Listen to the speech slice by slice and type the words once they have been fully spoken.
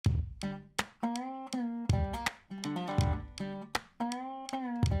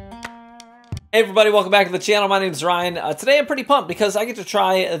Hey everybody, welcome back to the channel. My name is Ryan. Today I'm pretty pumped because I get to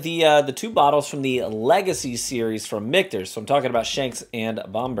try the two bottles from the Legacy series from Michter. So I'm talking about Shenks and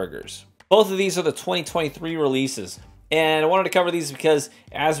Bombergers. Both of these are the 2023 releases. And I wanted to cover these because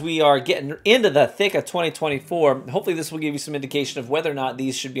as we are getting into the thick of 2024, hopefully this will give you some indication of whether or not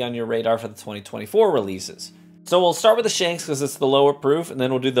these should be on your radar for the 2024 releases. So we'll start with the Shenks because it's the lower proof, and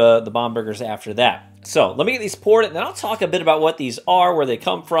then we'll do the Bombergers after that. So let me get these poured, and then I'll talk a bit about what these are, where they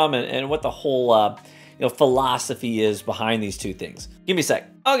come from, and what the whole philosophy is behind these two things. Give me a sec.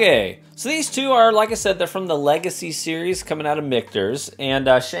 Okay, so these two are, like I said, they're from the Legacy series coming out of Michter's, and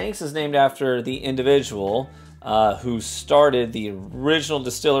Shenks is named after the individual who started the original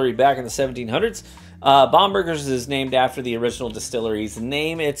distillery back in the 1700s. Bomberger's is named after the original distillery's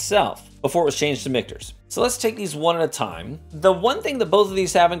name itself before it was changed to Michter's. So let's take these one at a time. The one thing that both of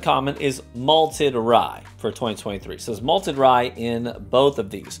these have in common is malted rye for 2023. So there's malted rye in both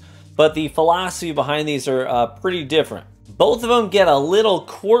of these, but the philosophy behind these are pretty different. Both of them get a little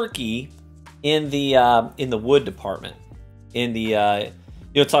quirky in the wood department. In the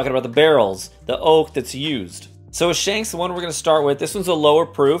talking about the barrels, the oak that's used. So with Shenks, the one we're going to start with, this one's a lower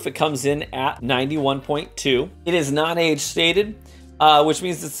proof. It comes in at 91.2. It is not age stated, which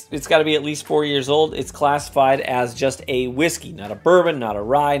means it's got to be at least 4 years old. It's classified as just a whiskey, not a bourbon, not a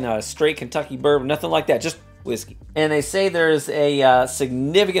rye, not a straight Kentucky bourbon, nothing like that, just whiskey. And they say there's a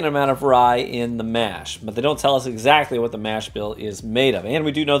significant amount of rye in the mash, but they don't tell us exactly what the mash bill is made of. And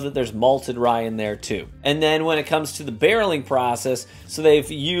we do know that there's malted rye in there too. And then when it comes to the barreling process, so they've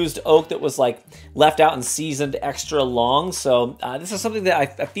used oak that was like left out and seasoned extra long. So this is something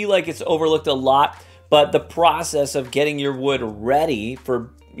that I feel like it's overlooked a lot, but the process of getting your wood ready for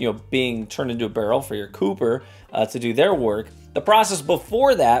being turned into a barrel for your cooper to do their work, the process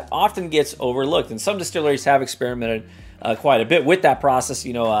before that often gets overlooked, and some distilleries have experimented quite a bit with that process.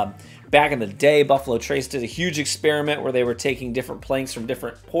 Back in the day, Buffalo Trace did a huge experiment where they were taking different planks from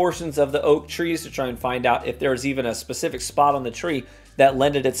different portions of the oak trees to try and find out if there was even a specific spot on the tree that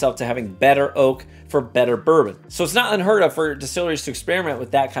lended itself to having better oak for better bourbon. So it's not unheard of for distilleries to experiment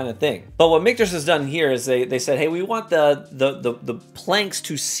with that kind of thing. But what Michter's has done here is they said, hey, we want the planks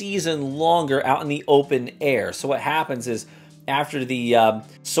to season longer out in the open air. So what happens is, after the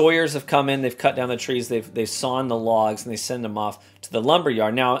sawyers have come in, they've cut down the trees, they've sawn the logs, and they send them off to the lumber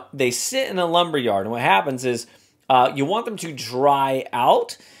yard. Now, they sit in a lumber yard, and what happens is you want them to dry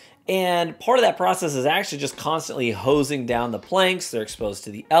out, and part of that process is actually just constantly hosing down the planks. They're exposed to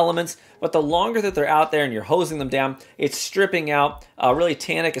the elements, but the longer that they're out there and you're hosing them down, it's stripping out really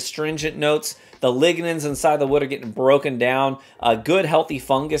tannic, astringent notes. The lignins inside the wood are getting broken down. Good, healthy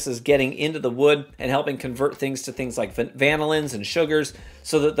fungus is getting into the wood and helping convert things to things like vanillins and sugars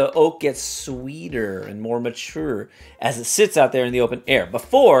so that the oak gets sweeter and more mature as it sits out there in the open air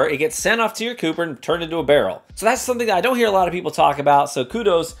before it gets sent off to your cooper and turned into a barrel. So that's something that I don't hear a lot of people talk about, so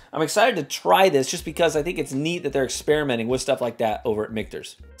kudos. I'm excited to try this just because I think it's neat that they're experimenting with stuff like that over at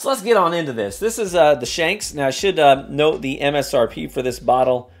Michter's. So let's get on into this. This is the Shenks. Now I should note the MSRP for this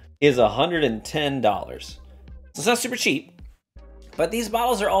bottle is $110. So it's not super cheap, but these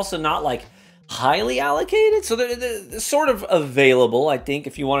bottles are also not like highly allocated, so they're sort of available, I think,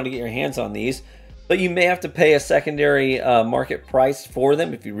 if you wanted to get your hands on these, but you may have to pay a secondary market price for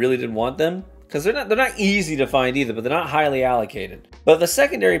them if you really did want them, because they're not easy to find either, but they're not highly allocated. But the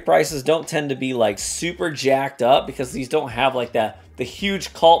secondary prices don't tend to be like super jacked up because these don't have like the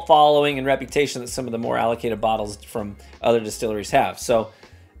huge cult following and reputation that some of the more allocated bottles from other distilleries have. So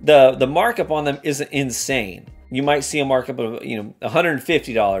the markup on them isn't insane. You might see a markup of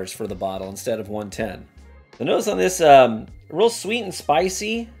 $150 for the bottle instead of $110. The nose on this real sweet and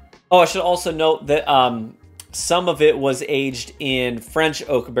spicy. Oh, I should also note that some of it was aged in French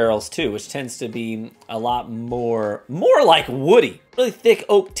oak barrels too, which tends to be a lot more like woody, really thick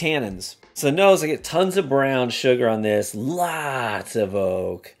oak tannins. So the nose, I get tons of brown sugar on this, lots of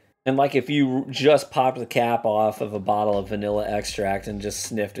oak. And like if you just popped the cap off of a bottle of vanilla extract and just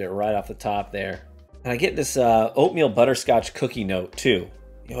sniffed it right off the top there. And I get this oatmeal butterscotch cookie note too.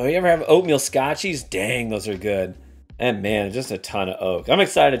 You ever have oatmeal scotchies? Dang, those are good. And man, just a ton of oak. I'm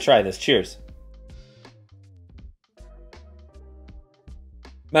excited to try this. Cheers.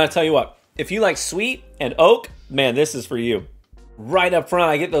 Man, I'll tell you what, if you like sweet and oak, man, this is for you. Right up front,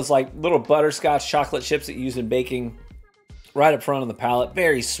 I get those like little butterscotch chocolate chips that you use in baking. Right up front on the palate,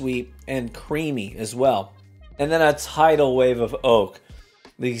 very sweet and creamy as well. And then a tidal wave of oak.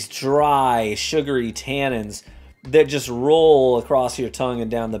 These dry, sugary tannins that just roll across your tongue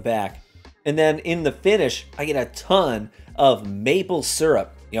and down the back. And then in the finish, I get a ton of maple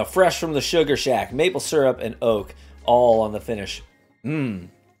syrup. Fresh from the sugar shack. Maple syrup and oak all on the finish. Mmm.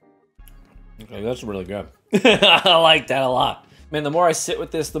 Okay, that's really good. I like that a lot. Man, the more I sit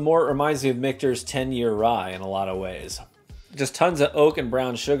with this, the more it reminds me of Michter's 10-year rye in a lot of ways. Just tons of oak and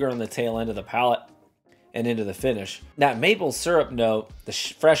brown sugar on the tail end of the palate and into the finish. That maple syrup note,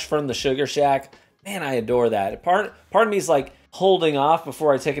 fresh from the sugar shack, man, I adore that. Part of me is like holding off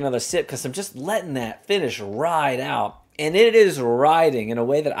before I take another sip because I'm just letting that finish ride out. And it is riding in a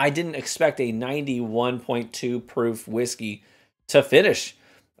way that I didn't expect a 91.2 proof whiskey to finish.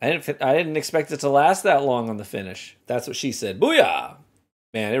 I didn't expect it to last that long on the finish. That's what she said. Booyah!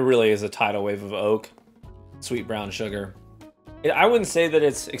 Man, it really is a tidal wave of oak, sweet brown sugar. I wouldn't say that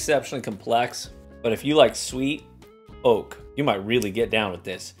it's exceptionally complex, but if you like sweet oak, you might really get down with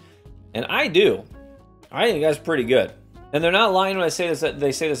this. And I do. I think that's pretty good. And they're not lying when they say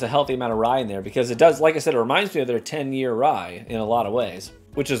there's a healthy amount of rye in there, because it does, like I said, it reminds me of their 10-year rye in a lot of ways,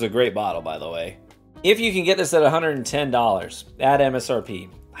 which is a great bottle, by the way. If you can get this at $110 at MSRP,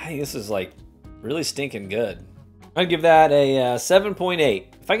 I think this is like really stinking good. I'd give that a 7.8.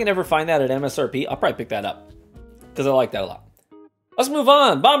 If I can ever find that at MSRP, I'll probably pick that up because I like that a lot. Let's move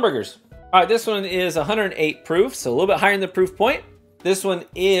on. Bombergers. All right, this one is 108 proof, so a little bit higher in the proof point. This one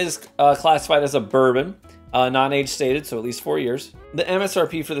is classified as a bourbon, non-age stated, so at least 4 years. The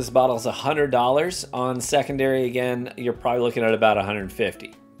MSRP for this bottle is $100. On secondary, again, you're probably looking at about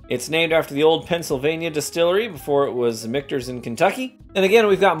 $150. It's named after the old Pennsylvania distillery before it was Michter's in Kentucky. And again,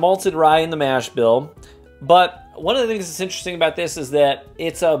 we've got malted rye in the mash bill. But one of the things that's interesting about this is that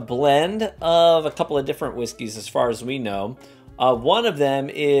it's a blend of a couple of different whiskeys as far as we know. One of them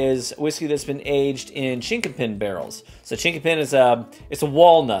is whiskey that's been aged in chinkapin barrels. So chinkapin is it's a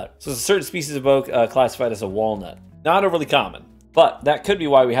walnut. So it's a certain species of oak classified as a walnut. Not overly common, but that could be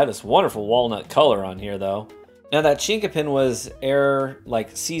why we have this wonderful walnut color on here though. Now that chinkapin was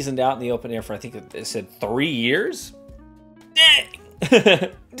seasoned out in the open air for, I think it said 3 years?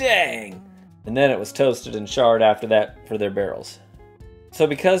 Dang! Dang! And then it was toasted and charred after that for their barrels. So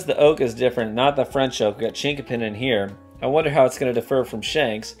because the oak is different, not the French oak, we got chinkapin in here, I wonder how it's going to differ from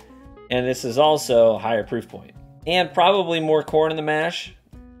Shenk's. And this is also a higher proof point. And probably more corn in the mash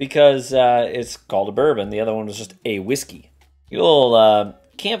because it's called a bourbon. The other one was just a whiskey. A little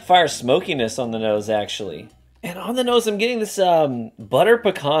campfire smokiness on the nose, actually. And on the nose, I'm getting this butter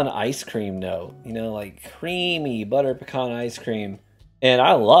pecan ice cream note. You know, like creamy butter pecan ice cream. And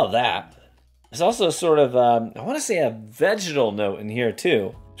I love that. There's also sort of, I want to say a vegetal note in here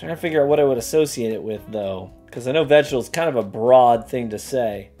too. I'm trying to figure out what I would associate it with though. Because I know vegetal is kind of a broad thing to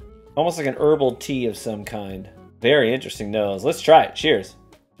say. Almost like an herbal tea of some kind. Very interesting nose. Let's try it. Cheers.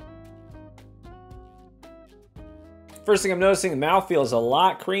 First thing I'm noticing, the mouthfeel is a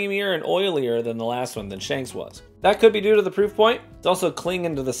lot creamier and oilier than the last one, than Shenk's was. That could be due to the proof point. It's also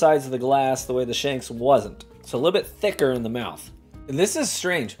clinging to the sides of the glass the way the Shenk's wasn't. So a little bit thicker in the mouth. And this is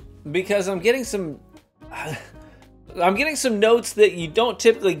strange because I'm getting some notes that you don't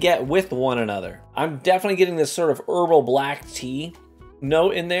typically get with one another. I'm definitely getting this sort of herbal black tea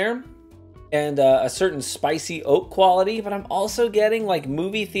note in there and a certain spicy oak quality, but I'm also getting like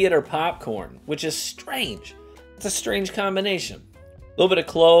movie theater popcorn, which is strange. It's a strange combination. A little bit of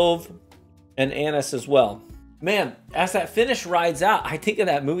clove and anise as well. Man, as that finish rides out, I think of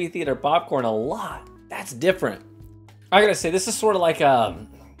that movie theater popcorn a lot. That's different. I gotta say, this is sort of like a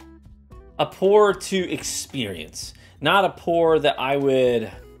pour to experience. Not a pour that I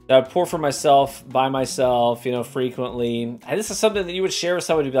would pour for myself, by myself, you know, frequently. And this is something that you would share with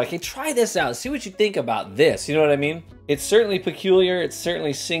somebody to be like, hey, try this out. See what you think about this. You know what I mean? It's certainly peculiar. It's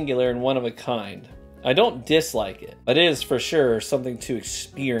certainly singular and one of a kind. I don't dislike it, but it is for sure something to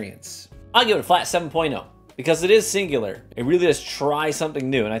experience. I'll give it a flat 7.0 because it is singular. It really does try something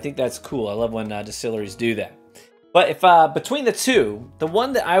new, and I think that's cool. I love when distilleries do that. But if between the two, the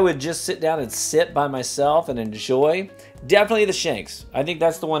one that I would just sit down and sip by myself and enjoy, definitely the Shenk's. I think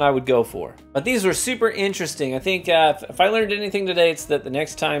that's the one I would go for. But these were super interesting. I think if I learned anything today, it's that the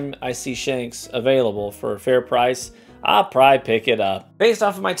next time I see Shenk's available for a fair price, I'll probably pick it up. Based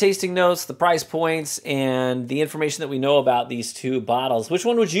off of my tasting notes, the price points, and the information that we know about these two bottles, which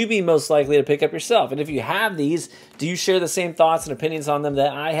one would you be most likely to pick up yourself? And if you have these, do you share the same thoughts and opinions on them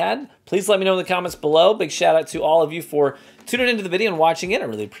that I had? Please let me know in the comments below. Big shout out to all of you for tuning into the video and watching it. I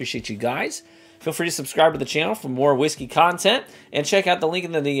really appreciate you guys. Feel free to subscribe to the channel for more whiskey content, and check out the link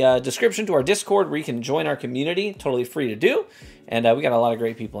in the description to our Discord where you can join our community. Totally free to do. And we got a lot of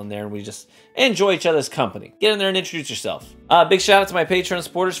great people in there, and we just enjoy each other's company. Get in there and introduce yourself. Big shout out to my Patreon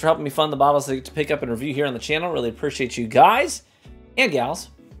supporters for helping me fund the bottles to pick up and review here on the channel. Really appreciate you guys and gals.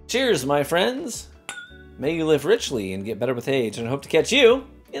 Cheers, my friends. May you live richly and get better with age, and I hope to catch you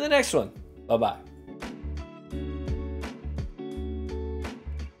in the next one. Bye-bye.